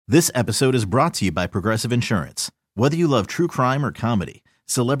This episode is brought to you by Progressive Insurance. Whether you love true crime or comedy,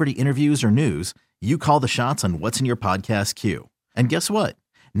 celebrity interviews or news, you call the shots on what's in your podcast queue. And guess what?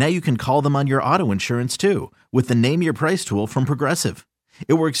 Now you can call them on your auto insurance too with the Name Your Price tool from Progressive.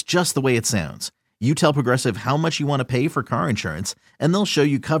 It works just the way it sounds. You tell Progressive how much you want to pay for car insurance, and they'll show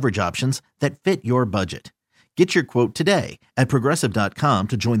you coverage options that fit your budget. Get your quote today at Progressive.com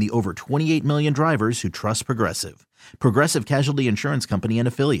to join the over 28 million drivers who trust Progressive. Progressive Casualty Insurance Company and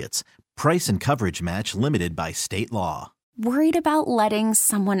Affiliates. Price and coverage match limited by state law. Worried about letting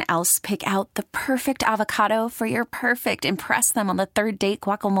someone else pick out the perfect avocado for your perfect impress them on the third date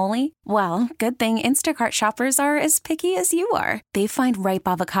guacamole? Well, good thing Instacart shoppers are as picky as you are. They find ripe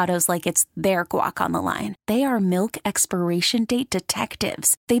avocados like it's their guac on the line. They are milk expiration date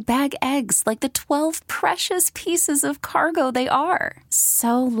detectives. They bag eggs like the 12 precious pieces of cargo they are.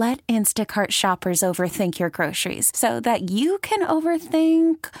 So let Instacart shoppers overthink your groceries so that you can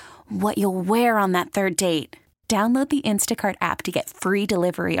overthink what you'll wear on that third date. Download the Instacart app to get free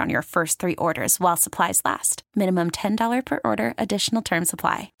delivery on your first 3 orders while supplies last. Minimum $10 per order. Additional terms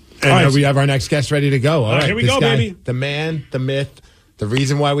apply. And we have our next guest ready to go. All right, here we go, baby. The man, the myth, the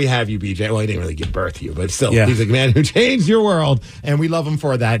reason why we have you, BJ. Well, he didn't really give birth to you, but still, he's a man who changed your world, and we love him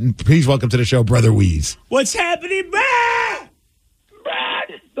for that. And please welcome to the show, Brother Wease. What's happening, man?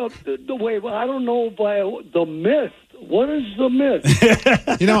 The way, I don't know if the myth. What is the myth?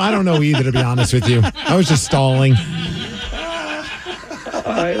 I don't know either, to be honest with you. I was just stalling.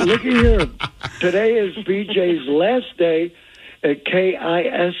 Looky here. Today is BJ's last day at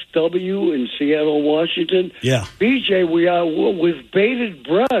KISW in Seattle, Washington. Yeah. BJ, we are with bated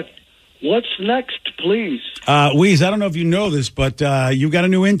breath. What's next, please? Wease, I don't know if you know this, but you got a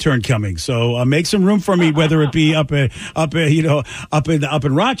new intern coming. So make some room for me, whether it be up in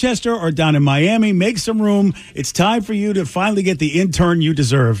Rochester or down in Miami. Make some room. It's time for you to finally get the intern you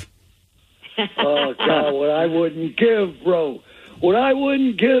deserve. Oh God, what I wouldn't give, bro. What I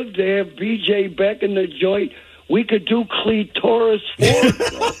wouldn't give to have BJ back in the joint. We could do clitoris for,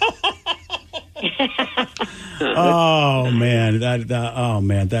 bro. Oh man,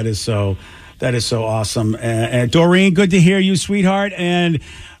 that is so awesome. And Doreen, good to hear you, sweetheart. And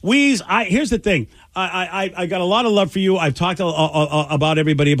Wease, here's the thing. I got a lot of love for you. I've talked about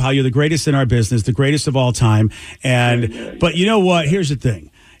everybody about how you're the greatest in our business, the greatest of all time. But you know what? Here's the thing.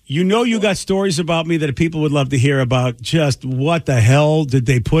 You got stories about me that people would love to hear about. Just what the hell did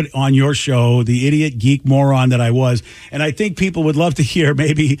they put on your show, the idiot, geek, moron that I was. And I think people would love to hear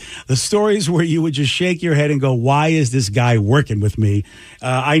maybe the stories where you would just shake your head and go, why is this guy working with me?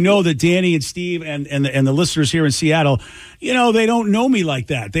 I know that Danny and Steve and the listeners here in Seattle, they don't know me like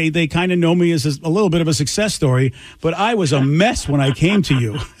that. They kind of know me as a little bit of a success story, but I was a mess when I came to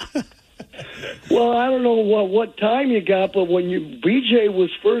you. Well, I don't know what time you got, but when BJ was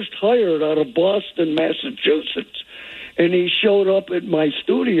first hired out of Boston, Massachusetts, and he showed up at my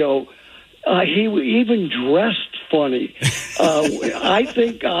studio, he even dressed funny. I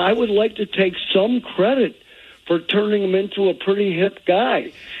think I would like to take some credit for turning him into a pretty hip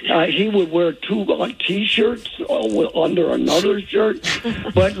guy. He would wear 2 T-shirts under another shirt.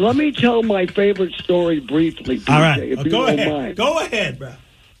 But let me tell my favorite story briefly, BJ, all right, if you go don't ahead. mind. Go ahead, bro.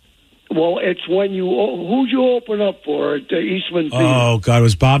 Well, it's when who'd you open up for at the Eastman Theater? Oh God, it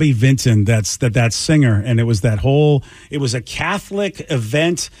was Bobby Vinton. That's that singer, and it was it was a Catholic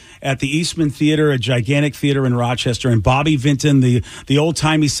event at the Eastman Theater, a gigantic theater in Rochester, and Bobby Vinton, the old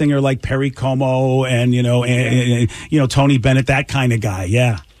timey singer like Perry Como and Tony Bennett, that kind of guy,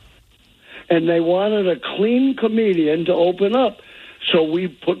 yeah. And they wanted a clean comedian to open up. So we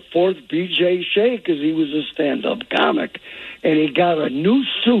put forth B.J. Shea because he was a stand-up comic. And he got a new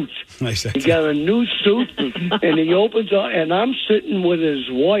suit. He got a new suit, and he opens up, and I'm sitting with his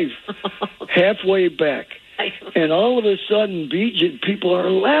wife halfway back. And all of a sudden, people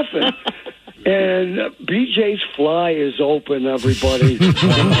are laughing. And BJ's fly is open, everybody. His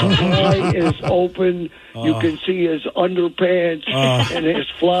fly is open. You can see his underpants, and his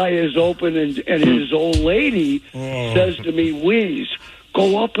fly is open. And his old lady says to me, Wease,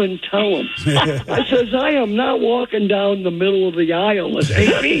 go up and tell him. I says, I am not walking down the middle of the aisle and say,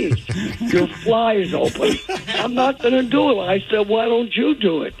 hey, your fly is open. I'm not going to do it. I said, why don't you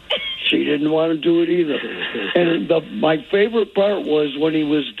do it? She didn't want to do it either. And my favorite part was when he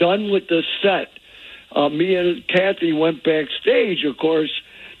was done with the set, me and Kathy went backstage, of course,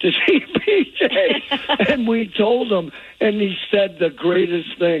 to see BJ. And we told him, and he said the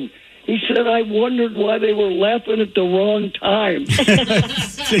greatest thing. He said, I wondered why they were laughing at the wrong time.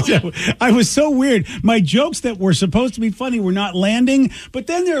 I was so weird. My jokes that were supposed to be funny were not landing, but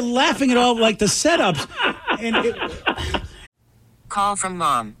then they're laughing at all like the setups. And Call from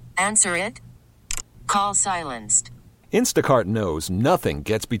mom. Answer it. Call silenced. Instacart knows nothing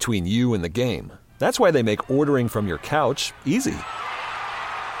gets between you and the game. That's why they make ordering from your couch easy.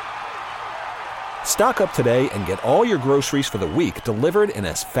 Stock up today and get all your groceries for the week delivered in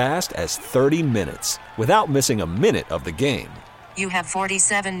as fast as 30 minutes without missing a minute of the game. You have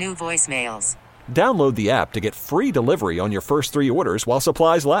 47 new voicemails. Download the app to get free delivery on your first 3 orders while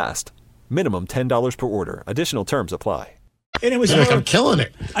supplies last. Minimum $10 per order. Additional terms apply. And it was I'm killing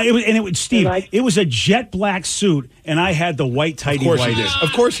it. Steve, it was a jet black suit, and I had the white tighty whities.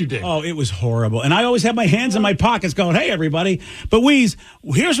 Of course you did. Oh, it was horrible. And I always had my hands in my pockets going, hey, everybody. But Wease,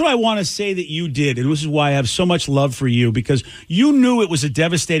 here's what I want to say that you did, and this is why I have so much love for you, because you knew it was a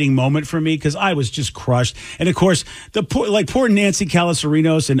devastating moment for me, because I was just crushed. And, of course, poor Nancy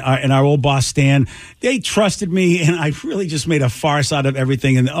Calasarinos and our old boss, Stan, they trusted me, and I really just made a farce out of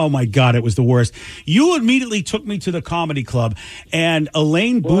everything. And, oh, my God, it was the worst. You immediately took me to the comedy club, and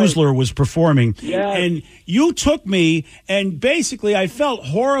Elaine Boozler was performing. Yes. And you took me, and basically I felt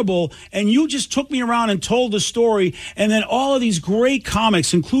horrible, and you just took me around and told the story, and then all of these great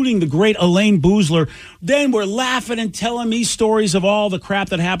comics, including the great Elaine Boozler, then were laughing and telling me stories of all the crap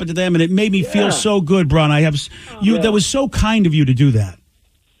that happened to them, and it made me feel so good, Bron. That was so kind of you to do that.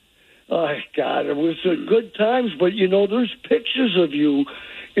 Oh, God, it was good times, but, there's pictures of you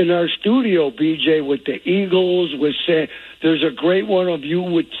in our studio, BJ, with the Eagles, with Sam. There's a great one of you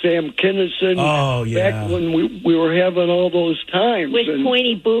with Sam Kinison. Oh, yeah. Back when we were having all those times. With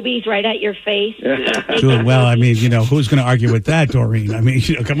pointy boobies right at your face. Doing well. I mean, who's going to argue with that, Doreen? I mean,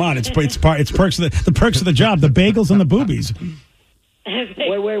 come on. It's perks of the job, the bagels and the boobies.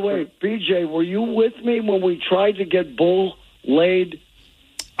 Wait. BJ, were you with me when we tried to get Bull laid?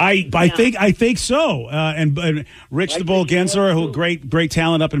 I think so. And Rich the Bull Gensler, who great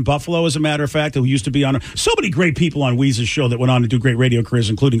talent up in Buffalo, as a matter of fact, who used to be on so many great people on Weeze's show that went on to do great radio careers,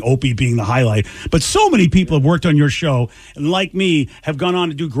 including Opie being the highlight. But so many people have worked on your show, and like me, have gone on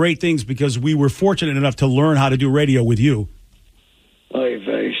to do great things because we were fortunate enough to learn how to do radio with you.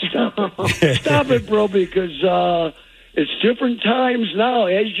 Stop it. Stop it, bro, because it's different times now,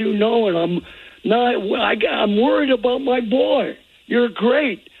 as you know, and I'm worried about my boy. You're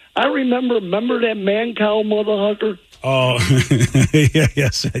great. I remember that man cow mother hucker? Oh,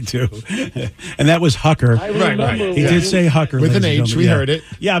 yes, I do. And that was Hucker. I remember. Right. He did say Hucker. With an H, we heard it.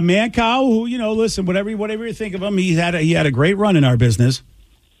 Yeah, man cow, who, listen, whatever you think of him, he had a great run in our business.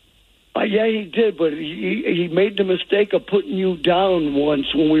 Yeah, he did, but he made the mistake of putting you down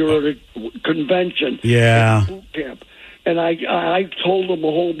once when we were at a convention. Yeah. At boot camp. And I told him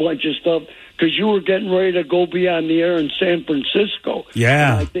a whole bunch of stuff, because you were getting ready to go be on the air in San Francisco.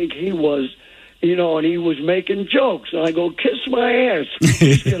 Yeah. And I think he was, and he was making jokes. And I go, kiss my ass.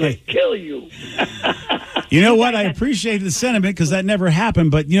 He's going to kill you. You know what? I appreciate the sentiment, because that never happened.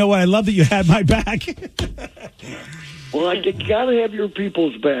 But you know what? I love that you had my back. Well, you got to have your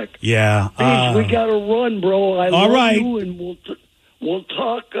people's back. Yeah. Please, we got to run, bro. I all love right. you, and we'll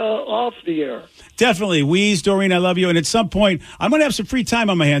talk off the air. Definitely. Weeze, Doreen, I love you. And at some point, I'm going to have some free time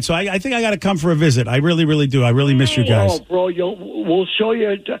on my hands, so I think I got to come for a visit. I really, really do. I really miss you guys. Oh, bro, we'll show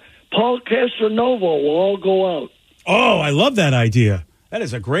you. Paul Castronova will all go out. Oh, I love that idea. That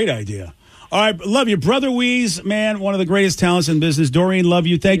is a great idea. All right, love you. Brother Wease, man, one of the greatest talents in business. Doreen, love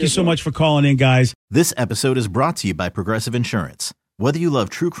you. Thank you so much for calling in, guys. This episode is brought to you by Progressive Insurance. Whether you love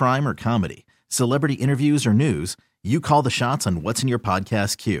true crime or comedy, celebrity interviews or news, you call the shots on what's in your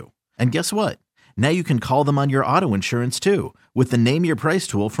podcast queue. And guess what? Now you can call them on your auto insurance, too, with the Name Your Price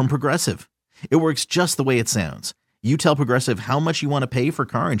tool from Progressive. It works just the way it sounds. You tell Progressive how much you want to pay for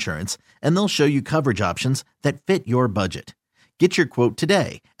car insurance, and they'll show you coverage options that fit your budget. Get your quote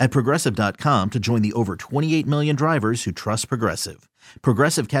today at Progressive.com to join the over 28 million drivers who trust Progressive.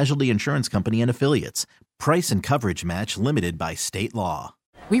 Progressive Casualty Insurance Company and Affiliates. Price and coverage match limited by state law.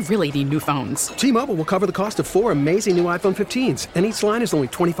 We really need new phones. T-Mobile will cover the cost of 4 amazing new iPhone 15s, and each line is only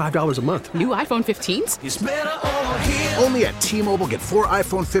 $25 a month. New iPhone 15s? It's better over here. Only at T-Mobile, get 4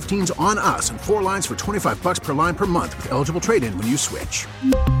 iPhone 15s on us and 4 lines for $25 per line per month with eligible trade-in when you switch.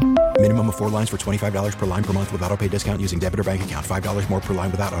 Minimum of 4 lines for $25 per line per month with autopay discount using debit or bank account. $5 more per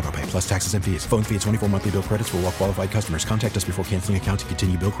line without autopay, plus taxes and fees. Phone fee at 24 monthly bill credits for well-qualified customers. Contact us before canceling account to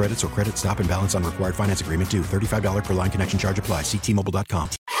continue bill credits or credit stop and balance on required finance agreement due. $35 per line connection charge applies. See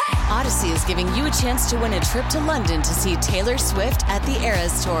T-Mobile.com. Odyssey is giving you a chance to win a trip to London to see Taylor Swift at the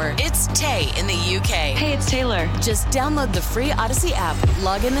Eras Tour. It's Tay in the UK. Hey, it's Taylor. Just download the free Odyssey app,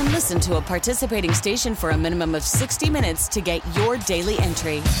 log in and listen to a participating station for a minimum of 60 minutes to get your daily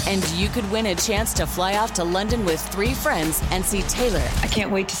entry. And you could win a chance to fly off to London with 3 friends and see Taylor. I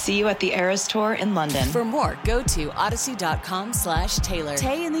can't wait to see you at the Eras Tour in London. For more, go to odyssey.com/Taylor.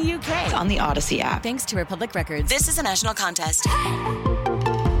 Tay in the UK. On the Odyssey app. Thanks to Republic Records. This is a national contest.